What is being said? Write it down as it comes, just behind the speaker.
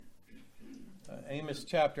Amos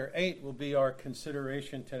chapter 8 will be our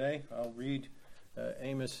consideration today. I'll read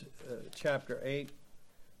Amos chapter 8,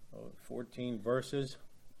 14 verses.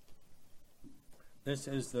 This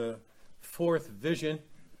is the fourth vision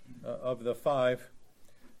of the five.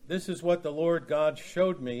 This is what the Lord God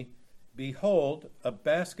showed me. Behold, a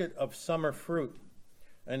basket of summer fruit.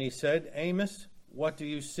 And he said, Amos, what do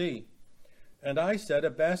you see? And I said, a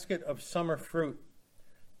basket of summer fruit.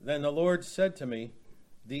 Then the Lord said to me,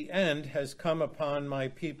 the end has come upon my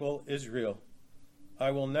people Israel.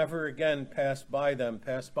 I will never again pass by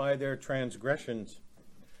their transgressions.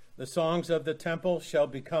 The songs of the temple shall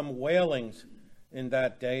become wailings in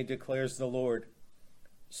that day, declares the Lord.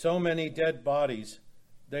 So many dead bodies,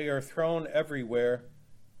 they are thrown everywhere.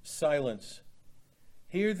 Silence.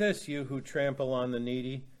 Hear this, you who trample on the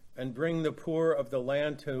needy, and bring the poor of the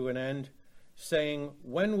land to an end, saying,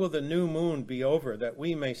 when will the new moon be over, that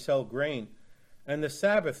we may sell grain, and the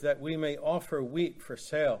Sabbath, that we may offer wheat for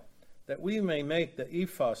sale, that we may make the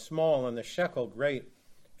ephah small and the shekel great,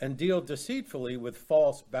 and deal deceitfully with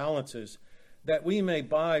false balances, that we may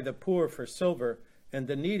buy the poor for silver, and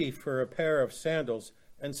the needy for a pair of sandals,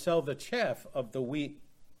 and sell the chaff of the wheat.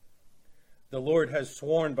 The Lord has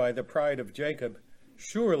sworn by the pride of Jacob,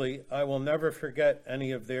 surely I will never forget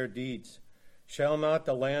any of their deeds. Shall not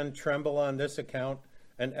the land tremble on this account,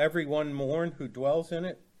 and every one mourn who dwells in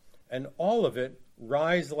it? And all of it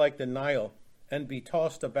rise like the Nile, and be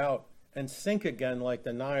tossed about, and sink again like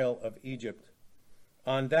the Nile of Egypt.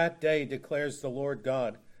 On that day, declares the Lord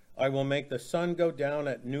God, I will make the sun go down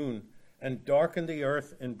at noon, and darken the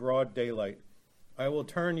earth in broad daylight. I will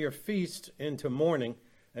turn your feasts into mourning,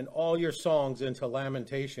 and all your songs into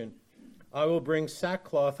lamentation. I will bring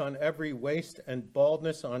sackcloth on every waist, and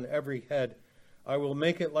baldness on every head. I will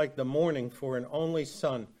make it like the morning for an only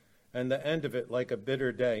son, and the end of it like a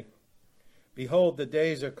bitter day. Behold, the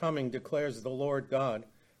days are coming, declares the Lord God,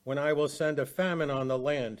 when I will send a famine on the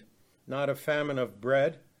land, not a famine of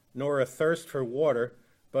bread, nor a thirst for water,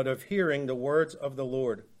 but of hearing the words of the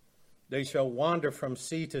Lord. They shall wander from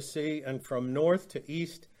sea to sea, and from north to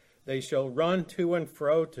east. They shall run to and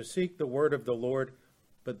fro to seek the word of the Lord,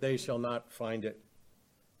 but they shall not find it.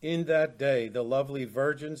 In that day the lovely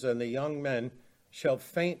virgins and the young men shall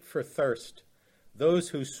faint for thirst. Those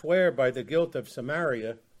who swear by the guilt of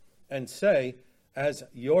Samaria, and say, as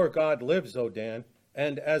your God lives, O Dan,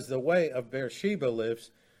 and as the way of Beersheba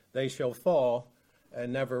lives, they shall fall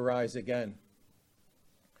and never rise again.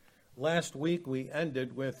 Last week we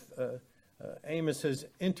ended with Amos's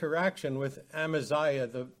interaction with Amaziah,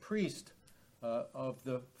 the priest of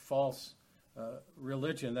the false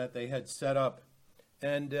religion that they had set up.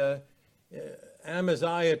 And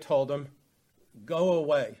Amaziah told him, go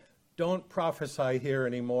away. Don't prophesy here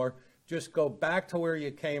anymore. Just go back to where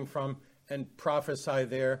you came from and prophesy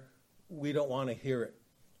there. We don't want to hear it.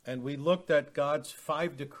 And we looked at God's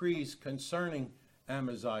 5 decrees concerning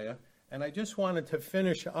Amaziah. And I just wanted to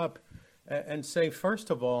finish up and say, first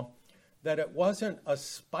of all, that it wasn't a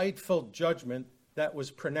spiteful judgment that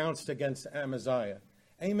was pronounced against Amaziah.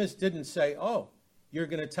 Amos didn't say, oh, you're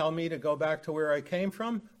going to tell me to go back to where I came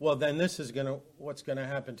from? Well, then this is what's going to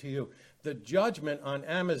happen to you. The judgment on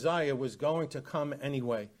Amaziah was going to come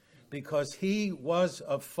anyway, because he was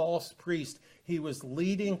a false priest. He was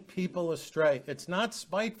leading people astray. It's not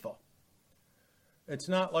spiteful. It's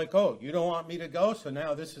not like, oh, you don't want me to go, so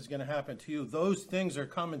now this is going to happen to you. Those things are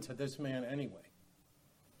coming to this man anyway.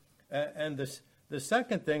 And the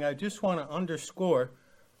second thing I just want to underscore,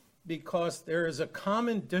 because there is a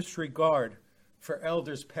common disregard for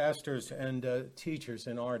elders, pastors, and teachers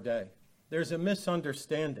in our day. There's a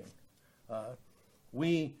misunderstanding.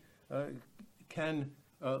 We can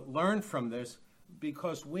learn from this,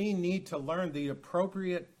 because we need to learn the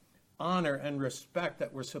appropriate honor and respect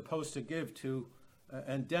that we're supposed to give to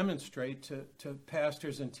and demonstrate to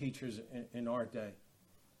pastors and teachers in our day.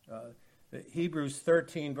 Hebrews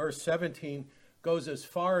 13, verse 17, goes as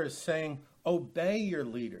far as saying, obey your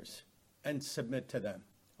leaders and submit to them.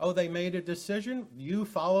 Oh, they made a decision? You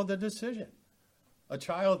follow the decision. A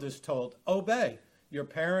child is told, obey. Your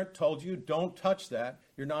parent told you, don't touch that.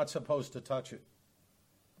 You're not supposed to touch it.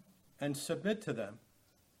 And submit to them.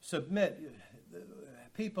 Submit.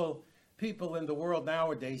 People in the world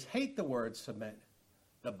nowadays hate the word submit.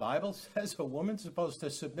 The Bible says a woman's supposed to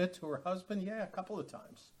submit to her husband, a couple of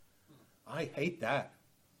times. I hate that.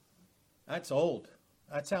 That's old.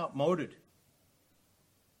 That's outmoded.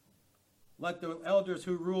 Let the elders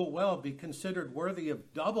who rule well be considered worthy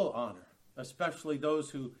of double honor, especially those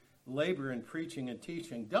who labor in preaching and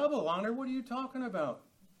teaching. Double honor? What are you talking about?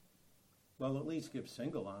 Well, at least give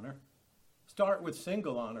single honor. Start with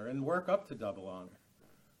single honor and work up to double honor.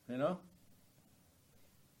 You know?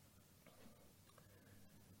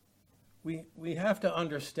 we have to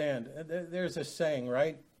understand. There's a saying,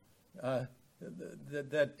 right?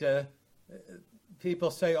 That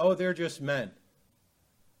people say, "Oh, they're just men,"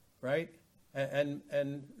 right?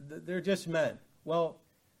 And they're just men. Well,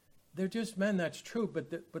 they're just men. That's true,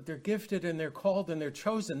 but they're gifted and they're called and they're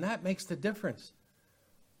chosen. That makes the difference.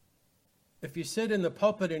 If you sit in the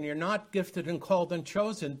pulpit and you're not gifted and called and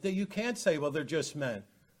chosen, then you can't say, "Well, they're just men."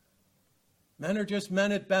 Men are just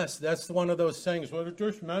men at best. That's one of those sayings. Well, they're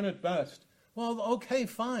just men at best. Well, okay,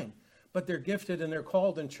 fine. But they're gifted and they're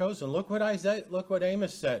called and chosen. Look what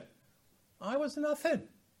Amos said. I was nothing.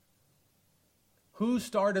 Who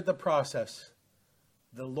started the process?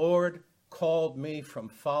 The Lord called me from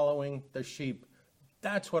following the sheep.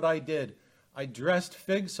 That's what I did. I dressed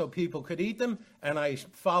figs so people could eat them, and I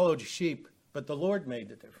followed sheep. But the Lord made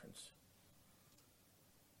the difference.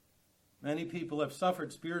 Many people have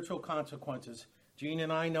suffered spiritual consequences. Gene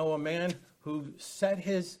and I know a man who set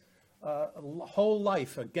his whole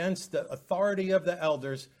life against the authority of the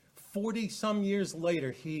elders. 40-some years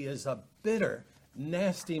later, he is a bitter,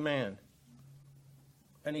 nasty man.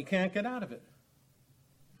 And he can't get out of it.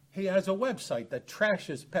 He has a website that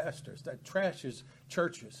trashes pastors, that trashes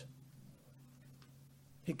churches.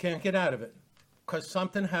 He can't get out of it because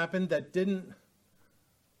something happened that didn't.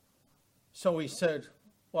 So he said,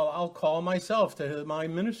 well, I'll call myself to my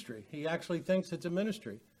ministry. He actually thinks it's a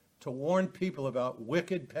ministry to warn people about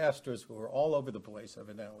wicked pastors who are all over the place,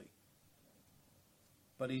 evidently.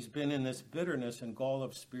 But he's been in this bitterness and gall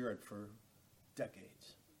of spirit for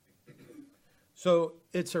decades. So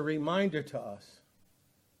it's a reminder to us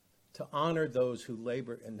to honor those who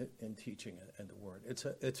labor in teaching and the word.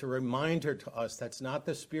 It's a reminder to us that's not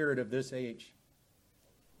the spirit of this age.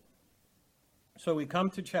 So we come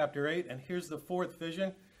to chapter 8, and here's the fourth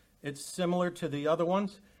vision. It's similar to the other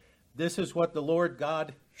ones. This is what the Lord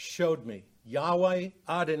God showed me. Yahweh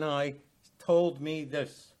Adonai told me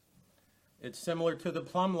this. It's similar to the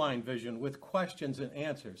plumb line vision with questions and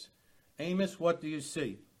answers. Amos, what do you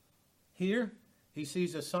see? Here, he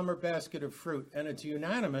sees a summer basket of fruit, and it's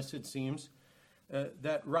unanimous, it seems,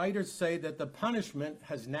 that writers say that the punishment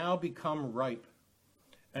has now become ripe.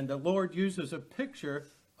 And the Lord uses a picture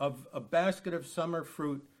of a basket of summer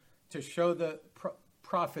fruit to show the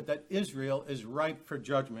prophet that Israel is ripe for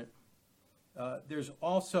judgment. There's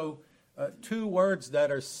also two words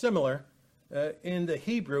that are similar in the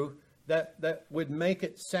Hebrew that would make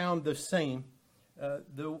it sound the same.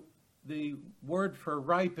 The word for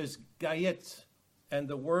ripe is gayetz, and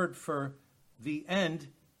the word for the end,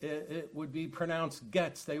 it would be pronounced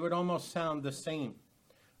getz. They would almost sound the same.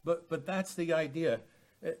 But that's the idea.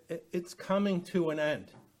 It's coming to an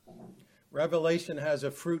end. Revelation has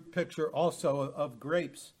a fruit picture also of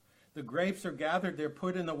grapes. The grapes are gathered, they're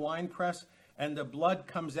put in the winepress, and the blood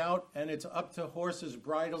comes out, and it's up to horses'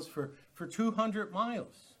 bridles for 200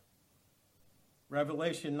 miles.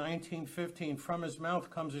 Revelation 19:15, from his mouth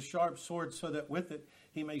comes a sharp sword, so that with it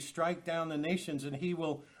he may strike down the nations, and he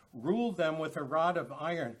will rule them with a rod of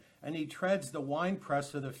iron, and he treads the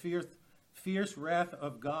winepress of the fierce wrath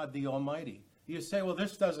of God the Almighty. You say, well,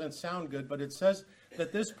 this doesn't sound good, but it says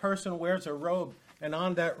that this person wears a robe, and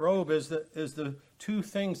on that robe is the two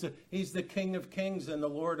things. That he's the King of Kings and the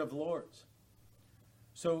Lord of Lords.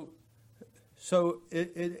 So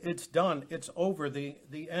it's done. It's over.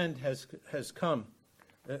 The end has come.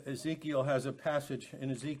 Ezekiel has a passage in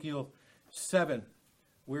Ezekiel 7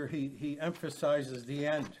 where he emphasizes the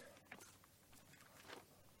end.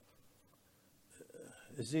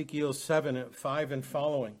 Ezekiel 7:5 and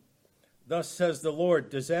following. Thus says the Lord,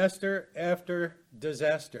 disaster after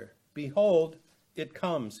disaster. Behold, it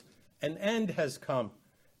comes. An end has come.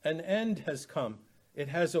 An end has come. It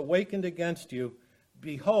has awakened against you.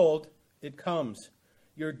 Behold, it comes.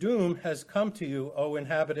 Your doom has come to you, O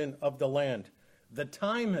inhabitant of the land. The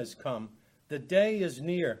time has come. The day is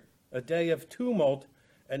near, a day of tumult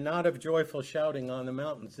and not of joyful shouting on the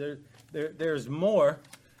mountains. There's more.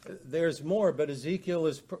 There's more, but Ezekiel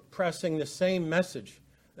is pressing the same message.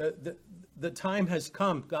 The time has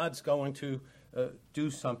come. God's going to do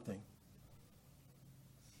something.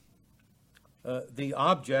 The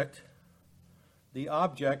object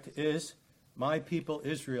is my people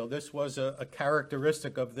Israel. This was a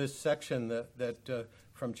characteristic of this section that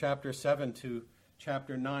from chapter 7 to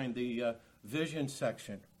chapter 9, the vision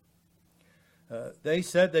section. They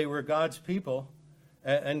said they were God's people,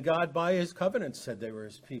 and God by his covenant said they were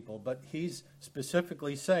his people, but he's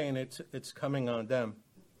specifically saying it's coming on them.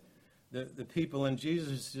 The people in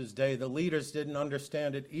Jesus' day, the leaders didn't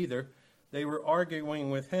understand it either. They were arguing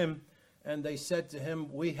with him, and they said to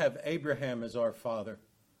him, we have Abraham as our father.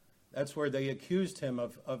 That's where they accused him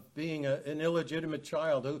of being an illegitimate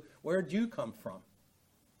child. Where'd you come from?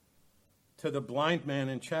 To the blind man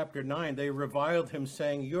in chapter 9, they reviled him,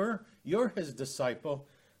 saying, You're his disciple.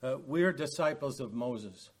 We're disciples of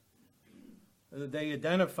Moses. They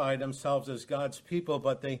identified themselves as God's people,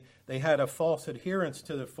 but they had a false adherence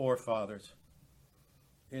to the forefathers.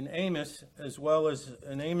 In Amos,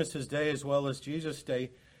 in Amos's day as well as Jesus'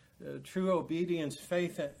 day, true obedience,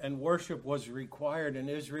 faith, and worship was required, and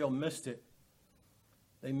Israel missed it.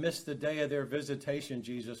 They missed the day of their visitation,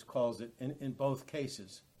 Jesus calls it, in both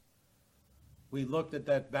cases. We looked at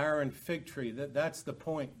that barren fig tree. That's the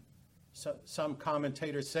point. Some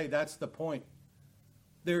commentators say that's the point.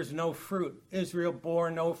 There's no fruit. Israel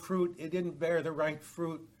bore no fruit. It didn't bear the right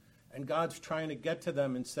fruit. And God's trying to get to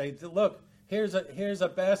them and say, look, here's a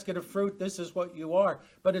basket of fruit. This is what you are.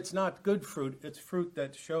 But it's not good fruit. It's fruit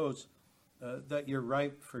that shows that you're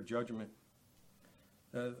ripe for judgment.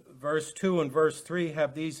 Verse 2 and verse 3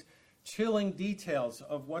 have these chilling details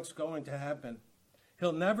of what's going to happen.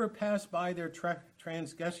 He'll never pass by their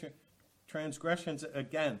transgressions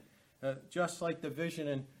again. Just like the vision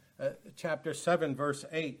in chapter 7, verse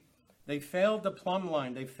 8. They failed the plumb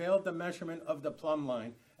line. They failed the measurement of the plumb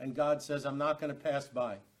line. And God says, I'm not going to pass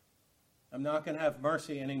by. I'm not going to have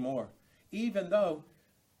mercy anymore. Even though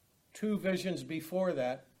 2 visions before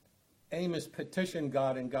that, Amos petitioned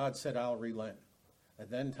God, and God said, I'll relent. And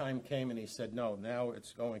then time came, and he said, no, now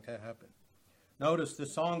it's going to happen. Notice the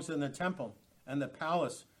songs in the temple and the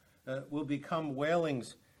palace will become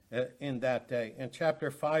wailings in that day. In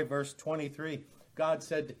chapter 5, verse 23, God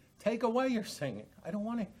said, take away your singing. I don't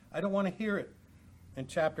want to hear it. In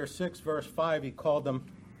chapter 6, verse 5, he called them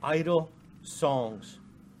idle songs.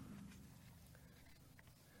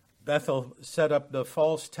 Bethel set up the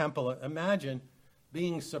false temple. Imagine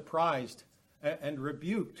being surprised and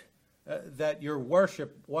rebuked that your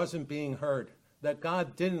worship wasn't being heard, that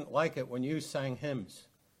God didn't like it when you sang hymns.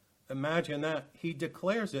 Imagine that. He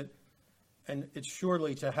declares it, and it's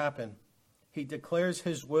surely to happen. He declares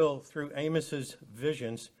his will through Amos's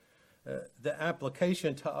visions. The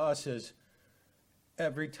application to us is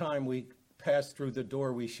every time we pass through the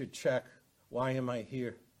door, we should check, why am I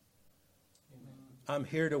here? Amen. I'm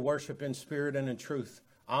here to worship in spirit and in truth.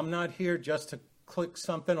 I'm not here just to click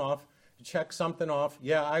something off, check something off.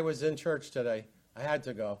 Yeah, I was in church today. I had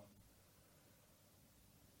to go.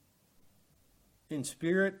 In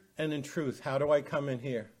spirit and in truth, how do I come in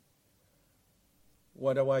here?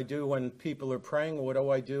 What do I do when people are praying? What do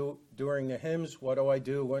I do during the hymns? What do I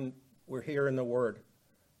do when we're hearing the word?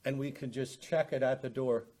 And we can just check it at the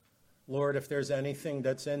door. Lord, if there's anything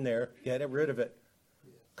that's in there, get rid of it.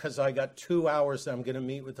 Because I got 2 hours that I'm going to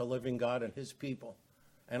meet with the living God and his people.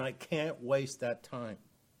 And I can't waste that time.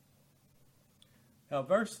 Now,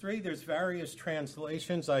 verse 3, there's various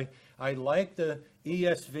translations. I like the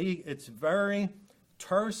ESV. It's very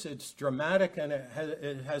terse, it's dramatic, and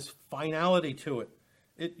it has finality to it.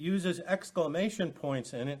 It uses exclamation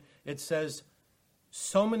points in it. It says,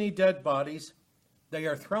 so many dead bodies, they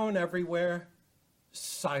are thrown everywhere,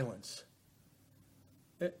 silence.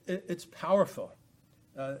 It's powerful.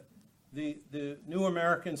 The New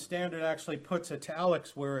American Standard actually puts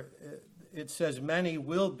italics where it says many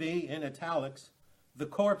will be, in italics, the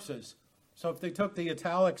corpses. So if they took the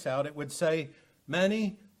italics out, it would say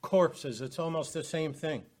many corpses. It's almost the same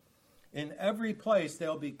thing. In every place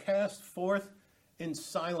they'll be cast forth in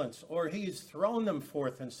silence, or he's thrown them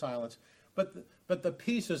forth in silence. But the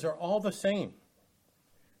pieces are all the same.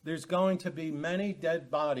 There's going to be many dead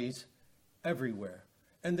bodies everywhere.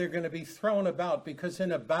 And they're going to be thrown about, because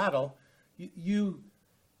in a battle, you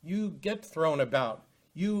get thrown about.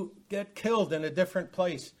 You get killed in a different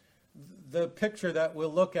place. The picture that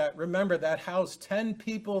we'll look at, remember that house, 10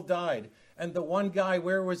 people died. And the one guy,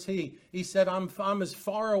 where was he? He said, I'm as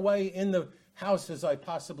far away in the house as I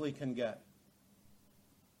possibly can get.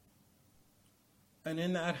 And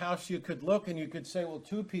in that house you could look and you could say, well,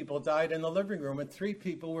 2 people died in the living room, and 3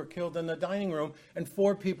 people were killed in the dining room, and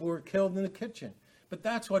 4 people were killed in the kitchen. But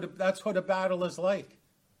that's what a battle is like.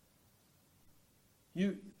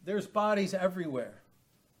 There's bodies everywhere.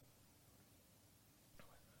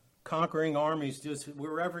 Conquering armies, just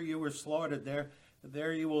wherever you were slaughtered,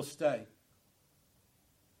 there you will stay.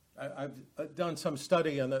 I've done some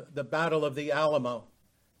study on the Battle of the Alamo,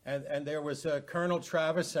 and there was Colonel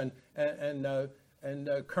Travis and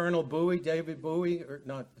Colonel Bowie, David Bowie, or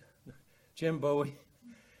not Jim Bowie,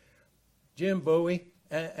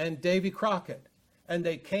 and Davy Crockett, and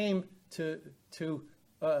they came to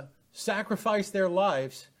sacrifice their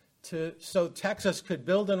lives so Texas could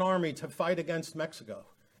build an army to fight against Mexico.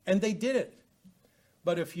 And they did it.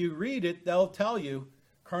 But if you read it, they'll tell you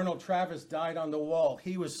Colonel Travis died on the wall.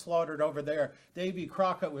 He was slaughtered over there. Davy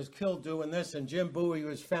Crockett was killed doing this, and Jim Bowie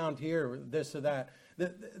was found here, this or that.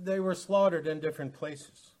 They were slaughtered in different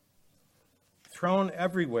places, thrown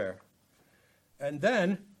everywhere. And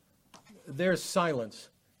then there's silence,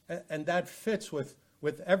 and that fits with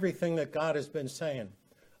everything that God has been saying.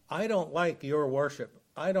 I don't like your worship.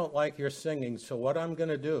 I don't like your singing, so what I'm going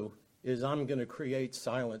to do is I'm going to create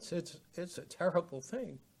silence. It's a terrible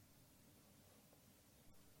thing.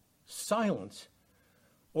 Silence,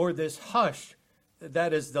 or this hush,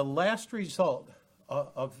 that is the last result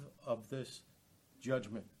of this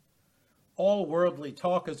judgment. All worldly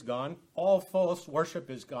talk is gone. All false worship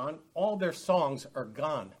is gone. All their songs are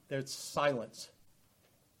gone. There's silence.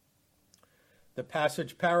 The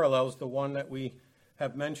passage parallels the one that we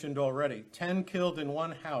have mentioned already. 10 killed in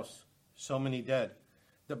one house, so many dead.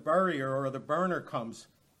 The burier or the burner comes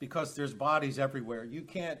because there's bodies everywhere. You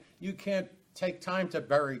can't take time to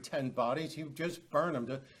bury 10 bodies. You just burn them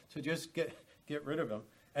to just get rid of them.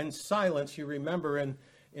 And silence, you remember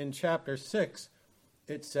in chapter 6,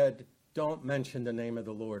 it said, don't mention the name of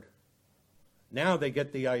the Lord. Now they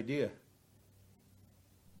get the idea.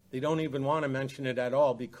 They don't even want to mention it at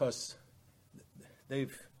all because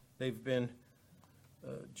they've been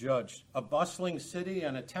judged. A bustling city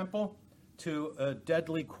and a temple to a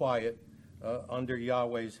deadly quiet under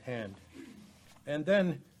Yahweh's hand. And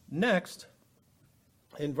then next,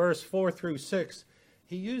 in verse 4 through 6,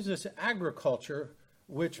 he uses agriculture,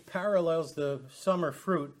 which parallels the summer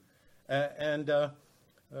fruit, and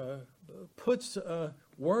puts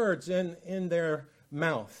words in their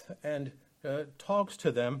mouth and talks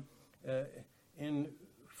to them in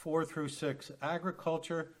 4 through 6,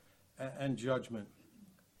 agriculture and judgment.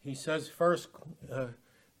 He says first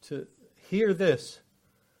to hear this,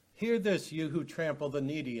 you who trample the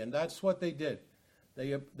needy, and that's what they did.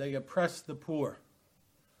 They oppressed the poor.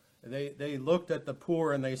 They looked at the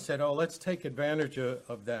poor and they said, oh, let's take advantage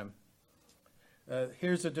of them.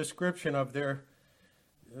 Here's a description of their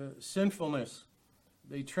sinfulness.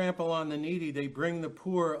 They trample on the needy. They bring the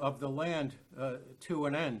poor of the land to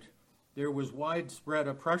an end. There was widespread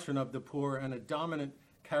oppression of the poor, and a dominant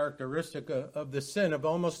characteristic of the sin of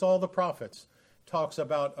almost all the prophets talks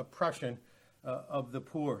about oppression of the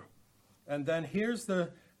poor. And then here's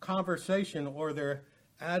the conversation or their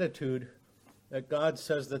attitude that God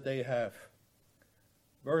says that they have.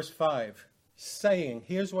 Verse 5, saying,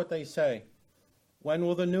 here's what they say: when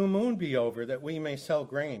will the new moon be over, that we may sell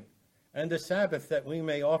grain, and the Sabbath, that we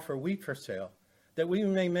may offer wheat for sale, that we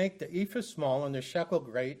may make the ephah small and the shekel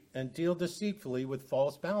great, and deal deceitfully with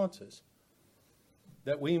false balances,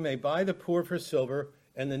 that we may buy the poor for silver,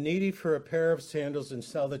 and the needy for a pair of sandals, and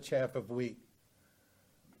sell the chaff of wheat.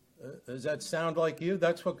 Does that sound like you?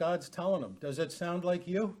 That's what God's telling them. Does it sound like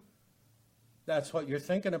you? That's what you're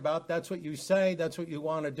thinking about. That's what you say. That's what you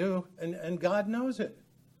want to do. And God knows it.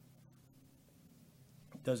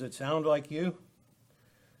 Does it sound like you?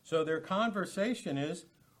 So their conversation is,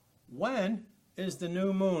 when is the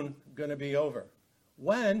new moon going to be over?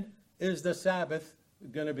 When is the Sabbath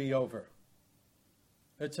going to be over?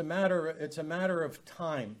 It's a matter of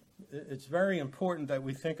time. It's very important that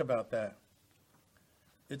we think about that.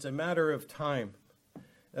 It's a matter of time.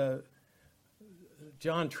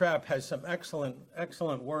 John Trapp has some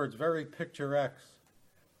excellent words, very picturesque.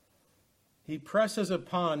 He presses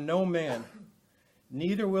upon no man,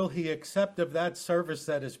 neither will he accept of that service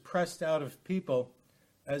that is pressed out of people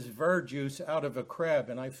as verjuice out of a crab.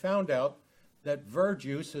 And I found out that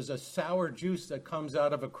verjuice is a sour juice that comes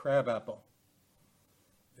out of a crab apple.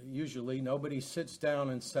 Usually nobody sits down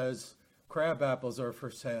and says, crab apples are for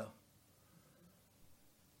sale.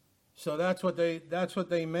 So that's what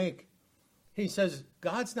they make. He says,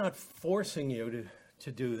 God's not forcing you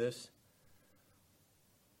to do this,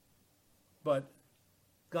 but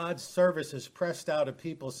God's service is pressed out of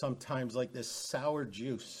people sometimes like this sour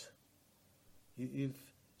juice. You've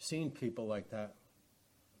seen people like that.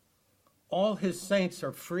 All his saints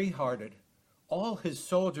are free-hearted. All his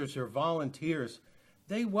soldiers are volunteers.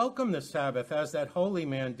 They welcome the Sabbath as that holy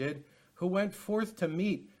man did, who went forth to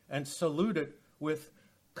meet and saluted with,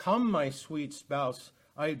 "Come, my sweet spouse,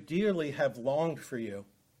 I dearly have longed for you."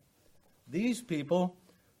 These people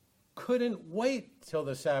couldn't wait till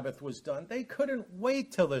the Sabbath was done. They couldn't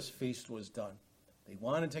wait till this feast was done. They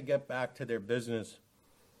wanted to get back to their business.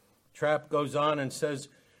 Trapp goes on and says,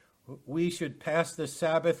 we should pass the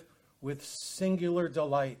Sabbath with singular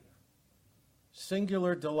delight.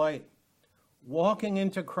 Singular delight. Walking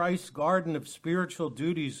into Christ's garden of spiritual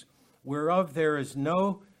duties, whereof there is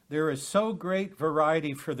so great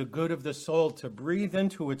variety for the good of the soul to breathe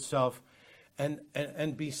into itself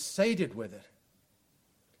and be sated with it.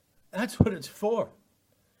 That's what it's for.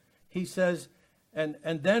 He says, and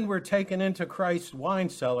then we're taken into Christ's wine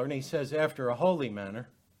cellar, and he says, after a holy manner,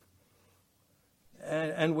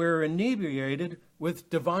 and we're inebriated with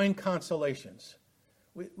divine consolations.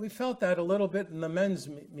 We felt that a little bit in the men's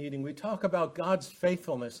meeting. We talk about God's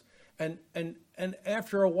faithfulness, and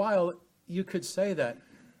after a while, you could say that.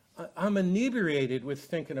 I'm inebriated with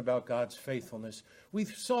thinking about God's faithfulness. We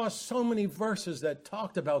saw so many verses that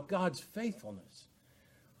talked about God's faithfulness.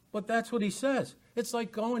 But that's what he says. It's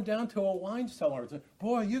like going down to a wine cellar.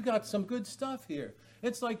 Boy, you got some good stuff here.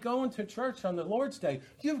 It's like going to church on the Lord's Day.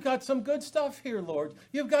 You've got some good stuff here, Lord.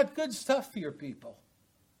 You've got good stuff for your people.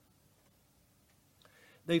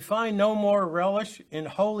 They find no more relish in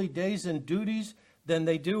holy days and duties than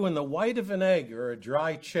they do in the white of an egg or a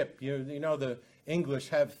dry chip. You know the English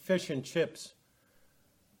have fish and chips.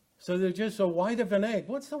 So they're just a white of an egg.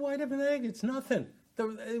 What's the white of an egg? It's nothing.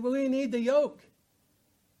 We need the yolk.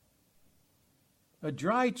 A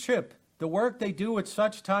dry chip, the work they do at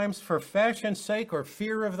such times for fashion's sake or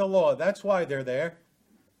fear of the law. That's why they're there.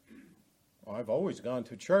 Well, I've always gone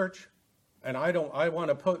to church, and I want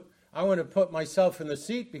to put myself in the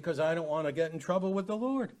seat because I don't want to get in trouble with the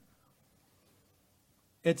Lord.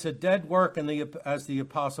 It's a dead work, as the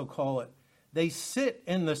apostle call it. They sit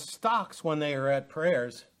in the stocks when they are at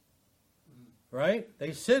prayers, right?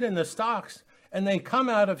 They sit in the stocks, and they come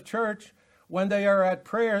out of church when they are at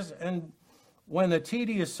prayers, and when the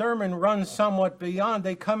tedious sermon runs somewhat beyond,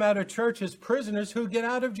 they come out of church as prisoners who get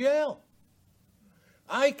out of jail.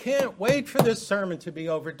 I can't wait for this sermon to be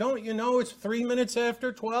over. Don't you know it's 3 minutes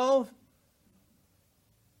after 12?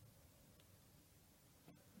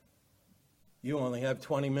 You only have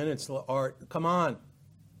 20 minutes, Art. Come on.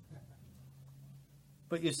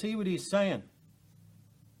 But you see what he's saying?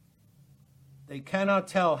 They cannot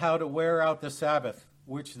tell how to wear out the Sabbath,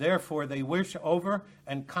 which therefore they wish over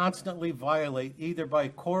and constantly violate, either by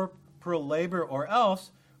corporal labor or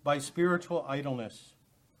else by spiritual idleness.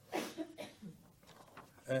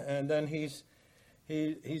 And then he's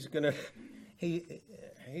gonna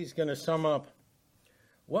sum up.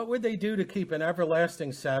 What would they do to keep an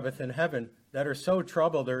everlasting Sabbath in heaven that are so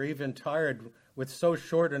troubled or even tired with so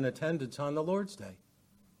short an attendance on the Lord's Day?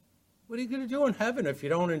 What are you going to do in heaven if you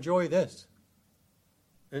don't enjoy this?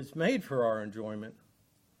 It's made for our enjoyment.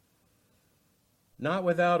 Not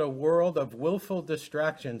without a world of willful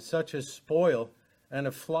distractions, such as spoil and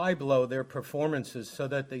a fly blow their performances so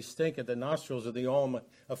that they stink at the nostrils of the Almighty.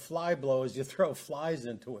 A fly blow is you throw flies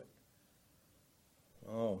into it.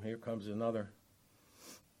 Oh, here comes another.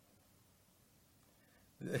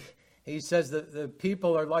 He says that the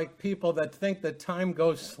people are like people that think that time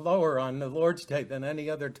goes slower on the Lord's Day than any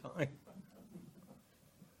other time.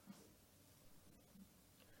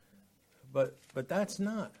 But that's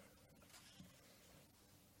not.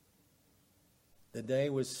 The day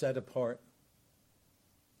was set apart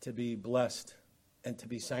to be blessed and to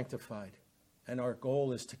be sanctified. And our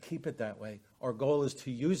goal is to keep it that way. Our goal is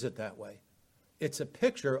to use it that way. It's a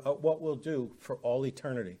picture of what we'll do for all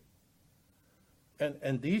eternity.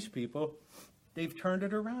 And these people, they've turned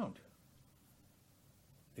it around.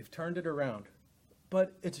 They've turned it around.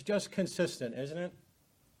 But it's just consistent, isn't it?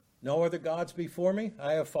 No other gods before me.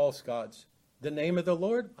 I have false gods. The name of the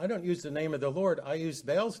Lord, I don't use the name of the Lord. I use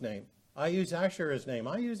Baal's name. I use Asherah's name.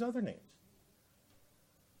 I use other names.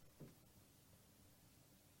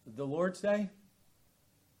 The Lord's Day,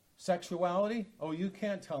 sexuality. Oh, you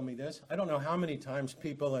can't tell me this. I don't know how many times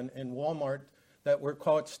people in Walmart that were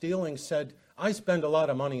caught stealing said, I spend a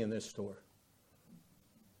lot of money in this store.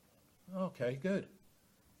 Okay, good.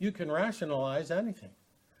 You can rationalize anything.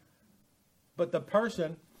 But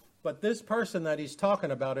this person that he's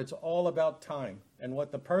talking about, it's all about time. And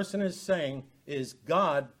what the person is saying is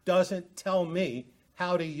God doesn't tell me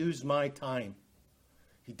how to use my time.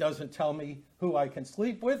 He doesn't tell me who I can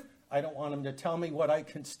sleep with. I don't want him to tell me what I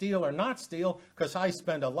can steal or not steal because I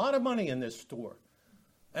spend a lot of money in this store.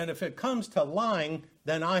 And if it comes to lying,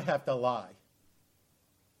 then I have to lie.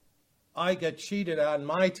 I get cheated on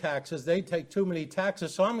my taxes. They take too many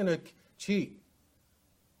taxes, so I'm going to cheat.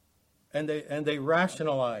 And they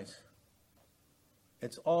rationalize.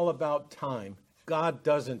 It's all about time. God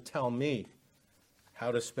doesn't tell me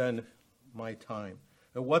how to spend my time.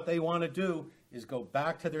 And what they want to do is go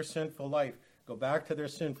back to their sinful life. Go back to their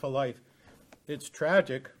sinful life. It's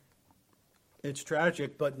tragic. It's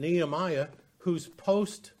tragic, but Nehemiah, who's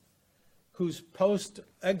post-exile,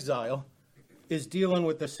 is dealing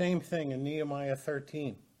with the same thing in Nehemiah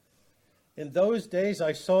 13. In those days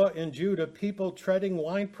I saw in Judah people treading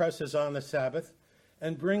wine presses on the Sabbath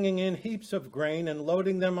and bringing in heaps of grain and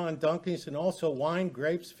loading them on donkeys, and also wine,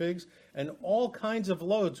 grapes, figs, and all kinds of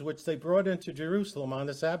loads which they brought into Jerusalem on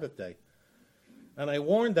the Sabbath day. And I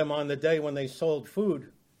warned them on the day when they sold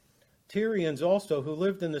food. Tyrians also, who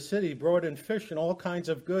lived in the city, brought in fish and all kinds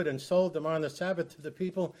of good and sold them on the Sabbath to the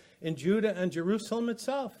people in Judah and Jerusalem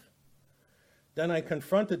itself. Then I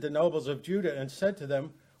confronted the nobles of Judah and said to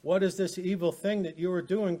them, "What is this evil thing that you are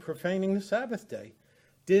doing, profaning the Sabbath day?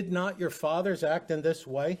 Did not your fathers act in this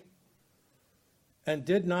way? And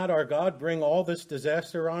did not our God bring all this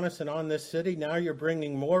disaster on us and on this city? Now you're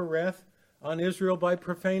bringing more wrath on Israel by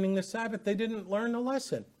profaning the Sabbath." They didn't learn the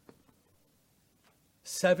lesson.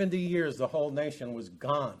 70 years the whole nation was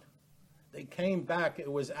gone. They came back,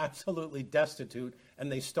 it was absolutely destitute,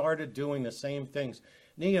 and they started doing the same things.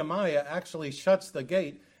 Nehemiah actually shuts the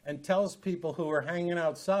gate and tells people who are hanging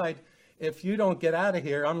outside, "If you don't get out of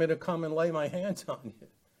here, I'm going to come and lay my hands on you.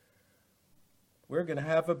 We're going to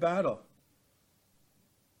have a battle."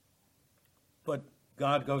 But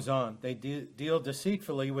God goes on. They deal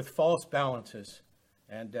deceitfully with false balances.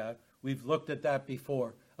 And we've looked at that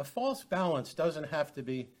before. A false balance doesn't have to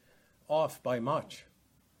be off by much.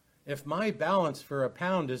 If my balance for a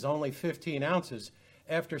pound is only 15 ounces,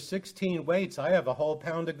 after 16 weights, I have a whole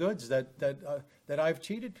pound of goods that I've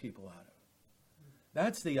cheated people out of.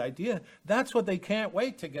 That's the idea. That's what they can't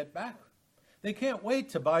wait to get back. They can't wait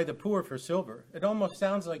to buy the poor for silver. It almost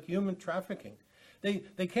sounds like human trafficking.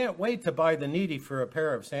 They can't wait to buy the needy for a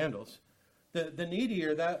pair of sandals. The needy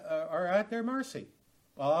are at their mercy.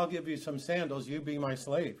 "Well, I'll give you some sandals, you be my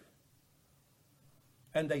slave."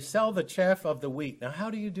 And they sell the chaff of the wheat. Now,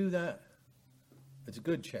 how do you do that? It's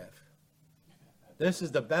good chaff. This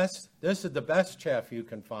is the best chaff you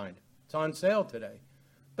can find. It's on sale today.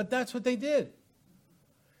 But that's what they did.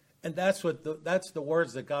 And that's the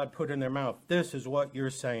words that God put in their mouth. This is what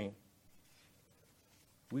you're saying.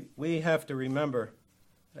 We have to remember.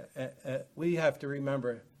 We have to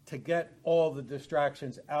remember to get all the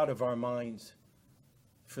distractions out of our minds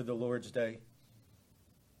for the Lord's day.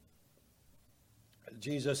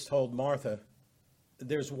 Jesus told Martha,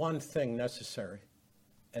 "There's one thing necessary,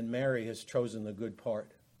 and Mary has chosen the good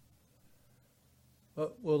part."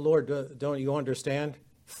 Well, Lord, don't you understand?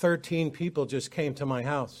 13 people just came to my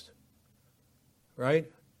house, right?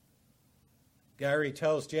 Gary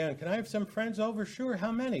tells Jan, "Can I have some friends over?" "Sure,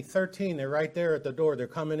 how many?" 13, they're right there at the door. They're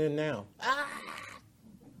coming in now.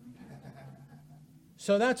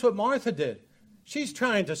 So that's what Martha did. She's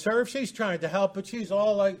trying to serve, she's trying to help, but she's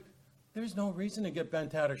all like, there's no reason to get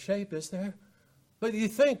bent out of shape, is there? But you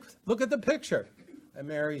think, look at the picture. And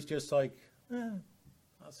Mary's just like,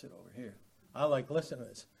 I'll sit over here. I like listening to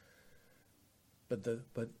this.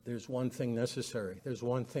 But there's one thing necessary. There's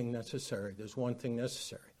one thing necessary. There's one thing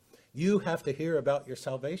necessary. You have to hear about your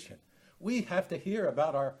salvation. We have to hear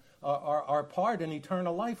about our part in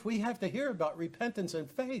eternal life. We have to hear about repentance and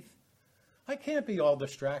faith. I can't be all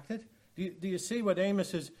distracted. Do you see what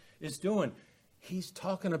Amos is doing? He's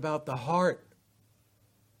talking about the heart.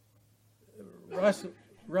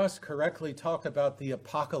 Russ correctly talked about the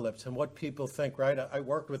apocalypse and what people think, right? I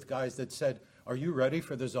worked with guys that said, "Are you ready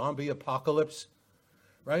for the zombie apocalypse?"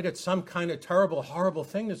 Right? It's some kind of terrible, horrible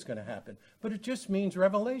thing that's going to happen. But it just means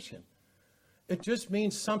revelation. It just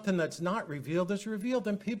means something that's not revealed is revealed.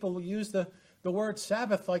 And people will use the word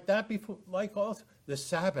Sabbath like that before, like the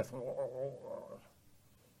Sabbath.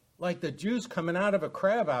 Like the juice coming out of a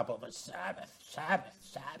crab apple. The Sabbath, Sabbath,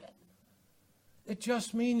 Sabbath. It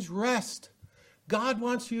just means rest. God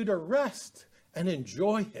wants you to rest and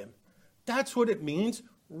enjoy Him. That's what it means,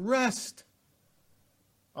 rest.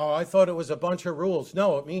 Oh, I thought it was a bunch of rules.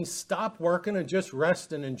 No, it means stop working and just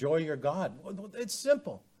rest and enjoy your God. It's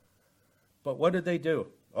simple. But what did they do?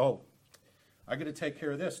 Oh, I got to take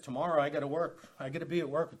care of this. Tomorrow I got to work. I got to be at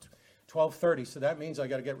work at 12:30, so that means I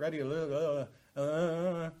got to get ready.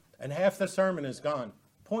 And half the sermon is gone.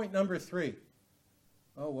 Point number 3.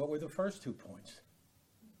 Oh, what were the first 2 points?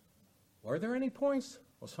 Were there any points?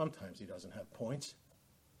 Well, sometimes he doesn't have points.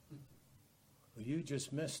 Well, you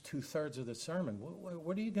just missed 2/3 of the sermon.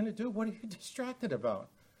 What are you going to do? What are you distracted about?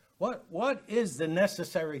 What is the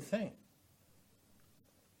necessary thing?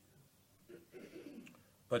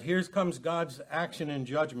 But here comes God's action and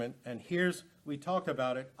judgment, and we talked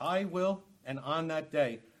about it. I will, and on that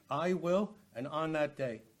day. I will, and on that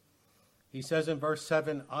day. He says in verse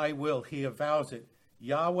 7, I will. He avows it.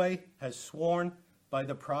 Yahweh has sworn by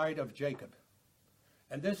the pride of Jacob.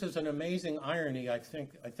 And this is an amazing irony, I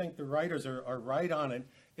think. I think the writers are right on it.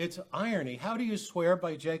 It's irony. How do you swear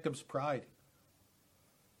by Jacob's pride?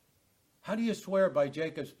 How do you swear by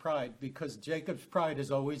Jacob's pride? Because Jacob's pride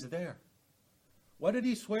is always there. What did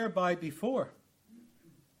he swear by before?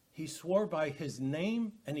 He swore by his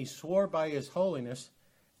name and he swore by his holiness,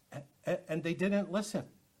 and they didn't listen.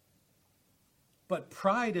 But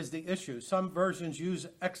pride is the issue. Some versions use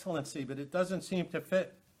excellency, but it doesn't seem to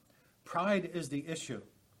fit. Pride is the issue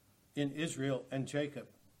in Israel and Jacob.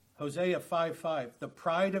 Hosea 5:5, the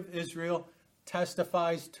pride of Israel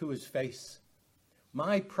testifies to his face.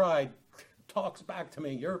 My pride talks back to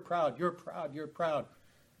me. You're proud, you're proud, you're proud.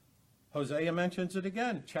 Hosea mentions it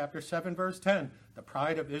again, chapter 7, verse 10. The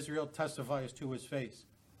pride of Israel testifies to his face.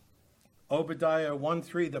 Obadiah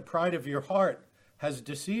 1:3, the pride of your heart has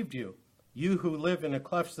deceived you. You who live in the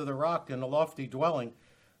clefts of the rock in a lofty dwelling,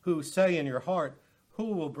 who say in your heart,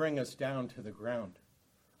 who will bring us down to the ground?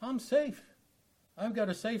 I'm safe. I've got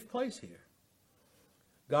a safe place here.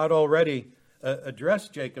 God already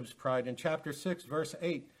addressed Jacob's pride in chapter 6, verse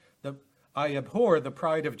 8. I abhor the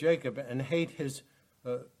pride of Jacob and hate his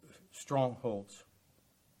strongholds.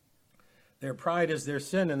 Their pride is their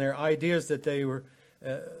sin, and their ideas that they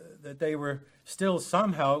were still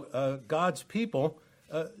somehow God's people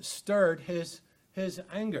stirred his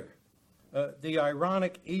anger. The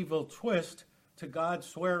ironic evil twist to God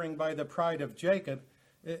swearing by the pride of Jacob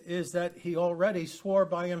is that he already swore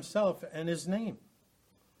by himself and his name.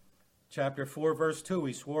 Chapter 4, verse 2,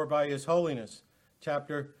 he swore by his holiness.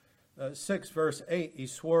 Chapter 6, verse 8, he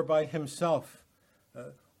swore by himself.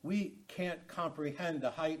 We can't comprehend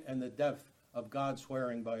the height and the depth of God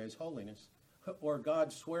swearing by his holiness or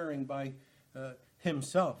God swearing by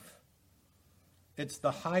himself. It's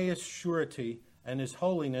the highest surety, and his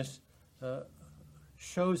holiness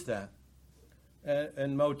shows that.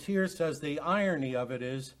 And Motir says the irony of it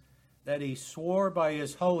is that he swore by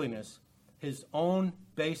his holiness, his own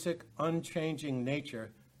basic, unchanging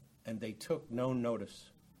nature, and they took no notice.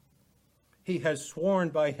 He has sworn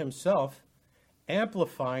by himself,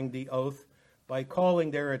 amplifying the oath by calling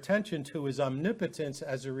their attention to his omnipotence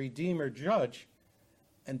as a redeemer judge,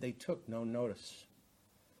 and they took no notice.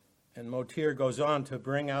 And Motir goes on to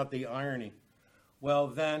bring out the irony. Well,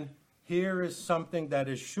 then, here is something that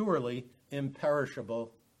is surely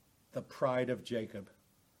imperishable, the pride of Jacob.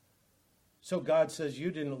 So God says, you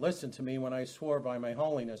didn't listen to me when I swore by my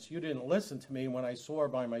holiness. You didn't listen to me when I swore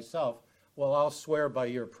by myself. Well, I'll swear by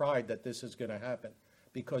your pride that this is going to happen,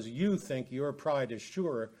 because you think your pride is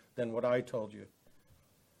surer than what I told you.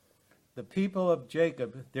 The people of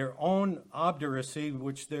Jacob, their own obduracy,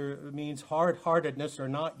 which there means hard-heartedness or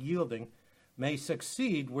not yielding, may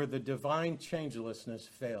succeed where the divine changelessness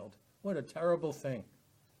failed. What a terrible thing.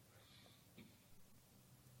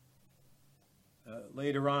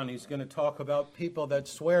 Later on, he's going to talk about people that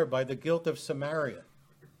swear by the guilt of Samaria.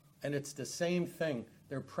 And it's the same thing.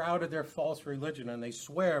 They're proud of their false religion, and they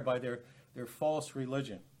swear by their false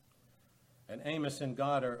religion. And Amos and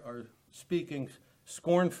God are speaking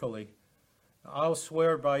scornfully. I'll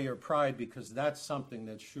swear by your pride because that's something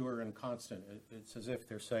that's sure and constant. It's as if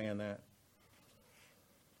they're saying that.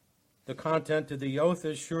 The content of the oath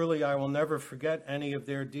is, surely I will never forget any of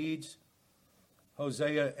their deeds.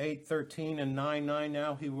 Hosea 8:13 and 9:9.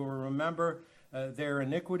 Now he will remember their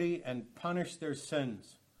iniquity and punish their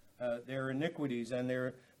sins. Their iniquities and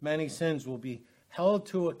their many sins will be held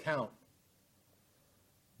to account.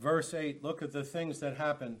 Verse 8, look at the things that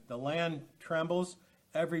happen. The land trembles,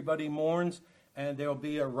 everybody mourns, and there'll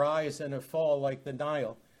be a rise and a fall like the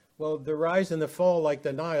Nile. Well, the rise and the fall like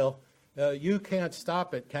the Nile, you can't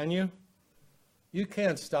stop it, can you? You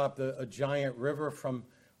can't stop a giant river from...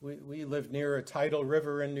 We live near a tidal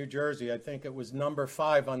river in New Jersey. I think it was number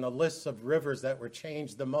 5 on the list of rivers that were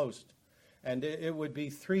changed the most. And it would be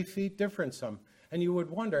 3 feet different some. And you would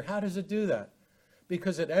wonder, how does it do that?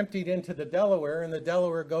 Because it emptied into the Delaware, and the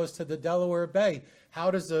Delaware goes to the Delaware Bay. How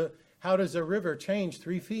does a river change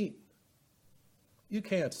 3 feet? You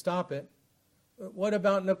can't stop it. What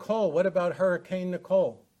about Nicole? What about Hurricane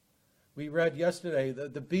Nicole? We read yesterday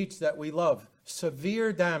the beach that we love.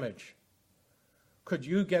 Severe damage. Could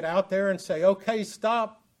you get out there and say, okay,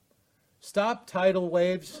 stop. Stop tidal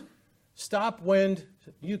waves. Stop wind.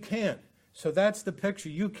 You can't. So that's the picture.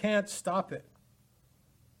 You can't stop it.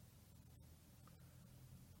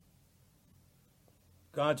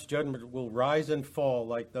 God's judgment will rise and fall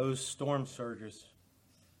like those storm surges.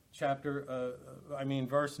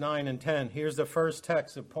 Verse 9 and 10. Here's the first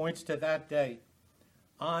text. It points to that day.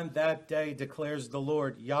 On that day declares the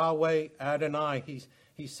Lord, Yahweh Adonai.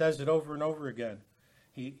 He says it over and over again.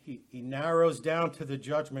 He narrows down to the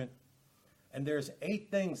judgment. And there's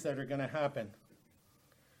 8 things that are going to happen.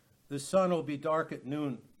 The sun will be dark at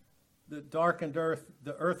noon. The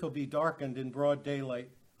earth will be darkened in broad daylight.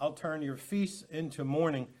 I'll turn your feasts into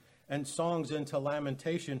mourning and songs into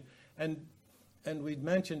lamentation. And And we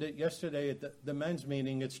mentioned it yesterday at the men's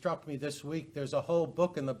meeting. It struck me this week. There's a whole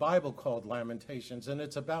book in the Bible called Lamentations, and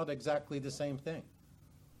it's about exactly the same thing.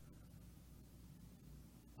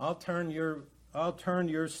 I'll turn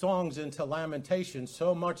your songs into lamentations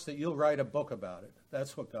so much that you'll write a book about it.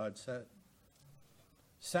 That's what God said.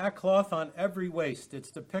 Sackcloth on every waist. It's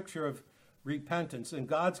the picture of repentance, and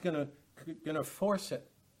God's going to force it.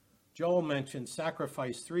 Joel mentioned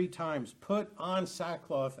sacrifice 3 times. Put on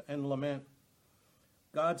sackcloth and lament.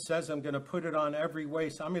 God says, I'm going to put it on every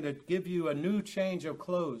waist. I'm going to give you a new change of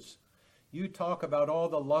clothes. You talk about all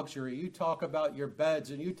the luxury. You talk about your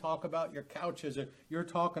beds, and you talk about your couches. And you're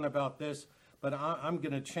talking about this, but I'm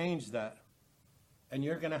going to change that. And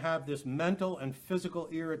you're going to have this mental and physical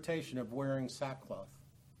irritation of wearing sackcloth.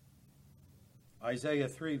 Isaiah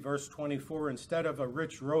 3, verse 24, instead of a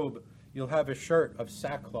rich robe, you'll have a shirt of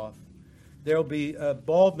sackcloth. There'll be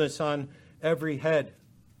baldness on every head.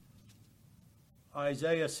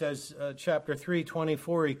 Isaiah says, chapter 3,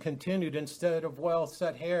 24, he continued, instead of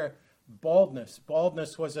well-set hair, baldness.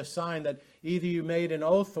 Baldness was a sign that either you made an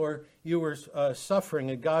oath or you were suffering.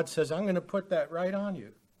 And God says, I'm going to put that right on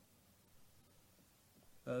you.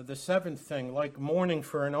 The 7th thing, like mourning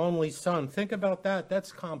for an only son. Think about that.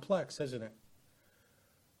 That's complex, isn't it?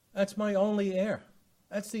 That's my only heir.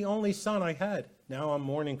 That's the only son I had. Now I'm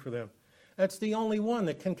mourning for them. That's the only one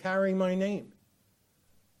that can carry my name.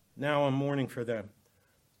 Now I'm mourning for them.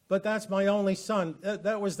 But that's my only son.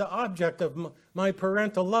 That was the object of my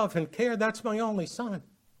parental love and care. That's my only son.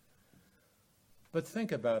 But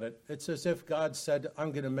think about it. It's as if God said,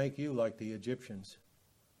 I'm going to make you like the Egyptians.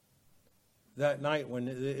 That night when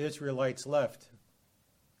the Israelites left,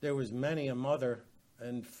 there was many a mother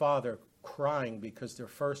and father crying because their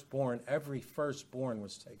firstborn, every firstborn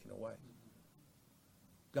was taken away.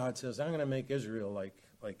 God says, I'm going to make Israel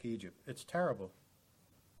like Egypt. It's terrible.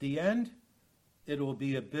 The end, it will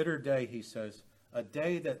be a bitter day, he says, a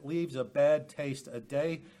day that leaves a bad taste, a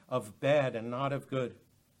day of bad and not of good.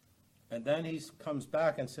 And then he comes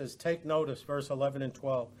back and says, take notice, verse 11 and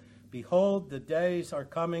 12. Behold, the days are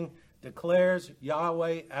coming, declares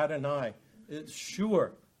Yahweh Adonai. It's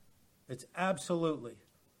sure. It's absolutely.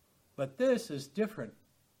 But this is different.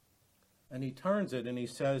 And he turns it and he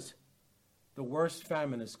says, the worst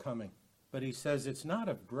famine is coming. But he says it's not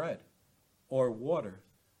of bread or water,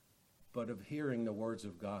 but of hearing the words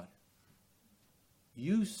of God.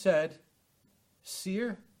 You said,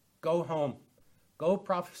 seer, go home. Go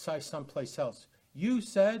prophesy someplace else. You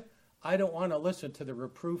said, I don't want to listen to the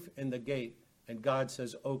reproof in the gate. And God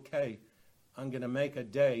says, okay, I'm going to make a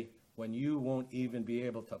day when you won't even be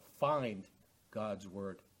able to find God's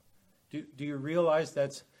word. Do you realize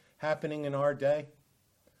that's happening in our day?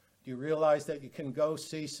 Do you realize that you can go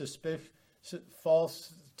see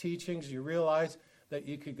false teachings? You realize that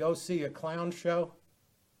you could go see a clown show?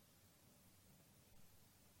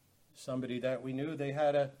 Somebody that we knew, they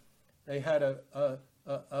had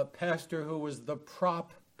a pastor who was the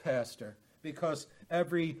prop pastor, because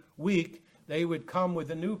every week they would come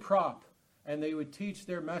with a new prop and they would teach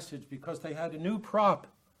their message because they had a new prop.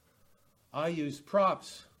 I use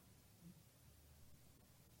props.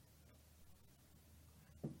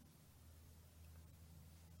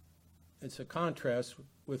 It's a contrast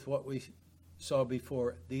with what we saw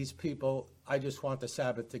before. These people, I just want the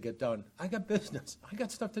Sabbath to get done. I got business. I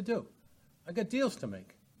got stuff to do. I got deals to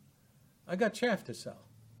make. I got chaff to sell.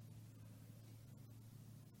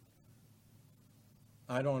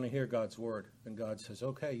 I don't want to hear God's word. And God says,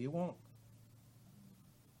 okay, you won't.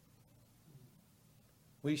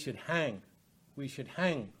 We should hang. We should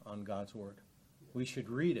hang on God's word. We should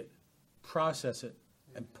read it, process it,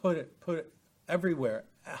 and put it everywhere,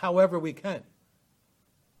 however we can.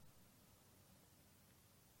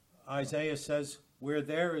 Isaiah says, where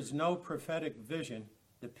there is no prophetic vision,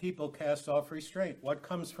 the people cast off restraint. What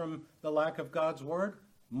comes from the lack of God's word?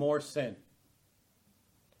 More sin.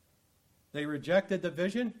 They rejected the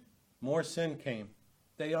vision, more sin came.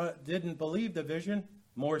 They didn't believe the vision,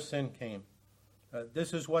 more sin came.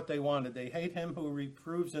 This is what they wanted. They hate him who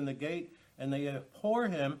reproves in the gate, and they abhor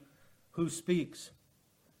him who speaks.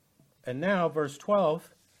 And now, verse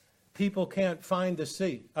 12, people can't find the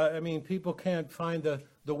sea. People can't find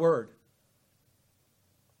the word.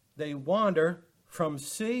 They wander from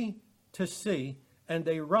sea to sea, and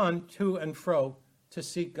they run to and fro to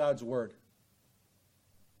seek God's word.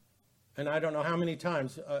 And I don't know how many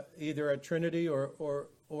times, either at Trinity or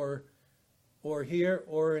here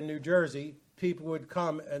or in New Jersey, people would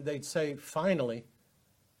come and they'd say, finally,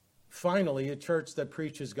 a church that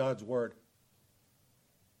preaches God's word.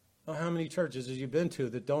 Well, how many churches have you been to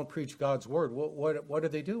that don't preach God's word? What are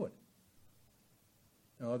they doing?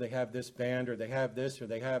 Oh, they have this band, or they have this, or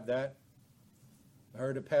they have that. I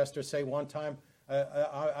heard a pastor say one time,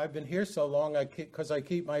 I've been here so long because I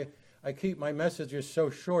keep my messages so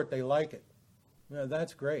short, they like it. Yeah,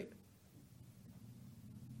 that's great.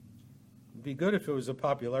 It'd be good if it was a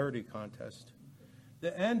popularity contest.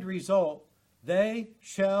 The end result, they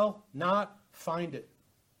shall not find it.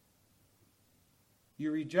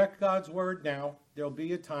 You reject God's word now, there'll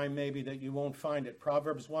be a time maybe that you won't find it.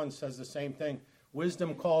 Proverbs 1 says the same thing.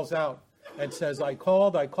 Wisdom calls out and says, I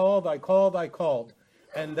called.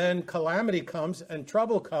 And then calamity comes and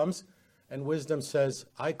trouble comes, and wisdom says,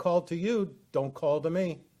 I called to you, don't call to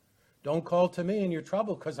me. Don't call to me in your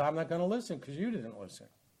trouble, because I'm not going to listen, because you didn't listen.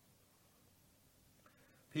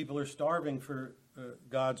 People are starving for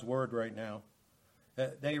God's word right now.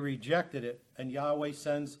 They rejected it, and Yahweh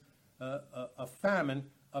sends a famine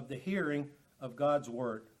of the hearing of God's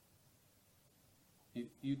word.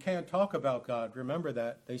 You can't talk about God. Remember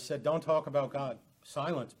that. They said, don't talk about God.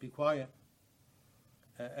 Silence, be quiet.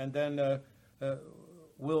 And then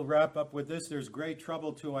we'll wrap up with this. There's great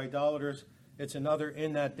trouble to idolaters. It's another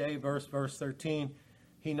in that day, verse 13.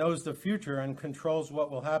 He knows the future and controls what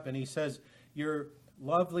will happen. He says, your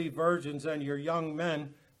lovely virgins and your young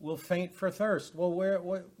men will faint for thirst.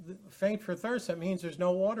 Well, faint for thirst, that means there's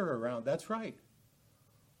no water around. That's right.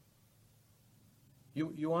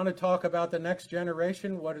 You want to talk about the next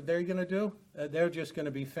generation? What are they going to do? They're just going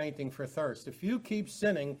to be fainting for thirst. If you keep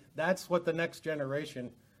sinning, that's what the next generation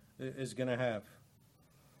is going to have.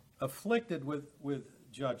 Afflicted with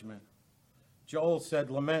judgment. Joel said,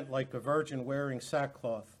 lament like a virgin wearing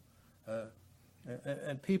sackcloth.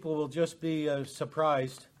 And people will just be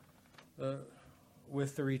surprised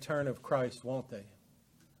with the return of Christ, won't they?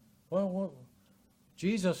 Well,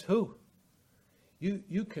 Jesus who?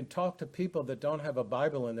 You can talk to people that don't have a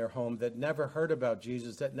Bible in their home, that never heard about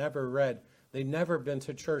Jesus, that never read. They've never been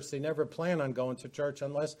to church. They never plan on going to church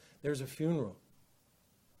unless there's a funeral.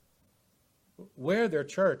 Where their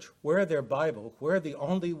church, where their Bible, where the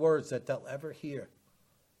only words that they'll ever hear.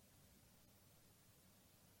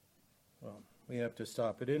 Well, we have to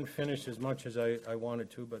stop. It didn't finish as much as I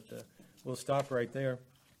wanted to, but we'll stop right there.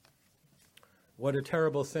 What a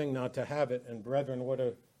terrible thing not to have it. And brethren, what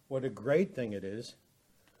a great thing it is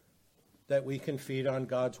that we can feed on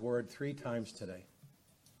God's word 3 times today.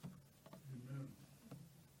 Amen.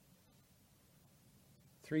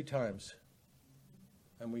 3 times.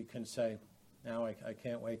 And we can say, now I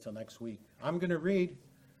can't wait till next week. I'm going to read.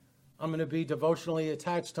 I'm going to be devotionally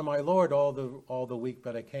attached to my Lord all the week,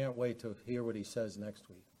 but I can't wait to hear what he says next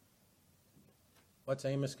week. What's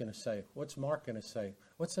Amos going to say? What's Mark going to say?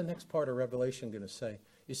 What's the next part of Revelation going to say?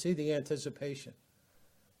 You see the anticipation.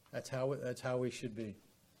 That's how we should be,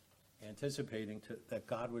 anticipating that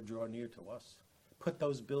God would draw near to us. Put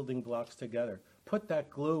those building blocks together. Put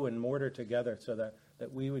that glue and mortar together so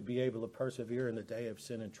that we would be able to persevere in the day of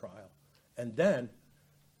sin and trial. And then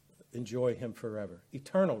enjoy him forever.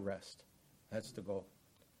 Eternal rest. That's the goal.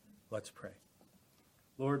 Let's pray.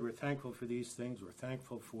 Lord, we're thankful for these things. We're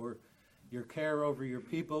thankful for your care over your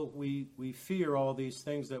people. We fear all these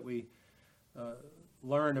things that we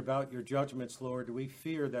learn about your judgments, Lord. We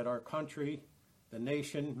fear that our country, the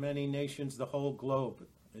nation, many nations, the whole globe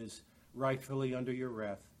is rightfully under your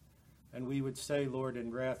wrath. And we would say, Lord,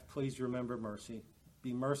 in wrath, please remember mercy.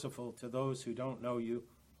 Be merciful to those who don't know you.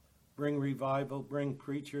 Bring revival, bring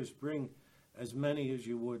preachers, bring as many as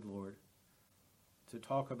you would, Lord, to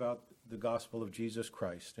talk about the gospel of Jesus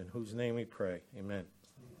Christ, in whose name we pray. Amen.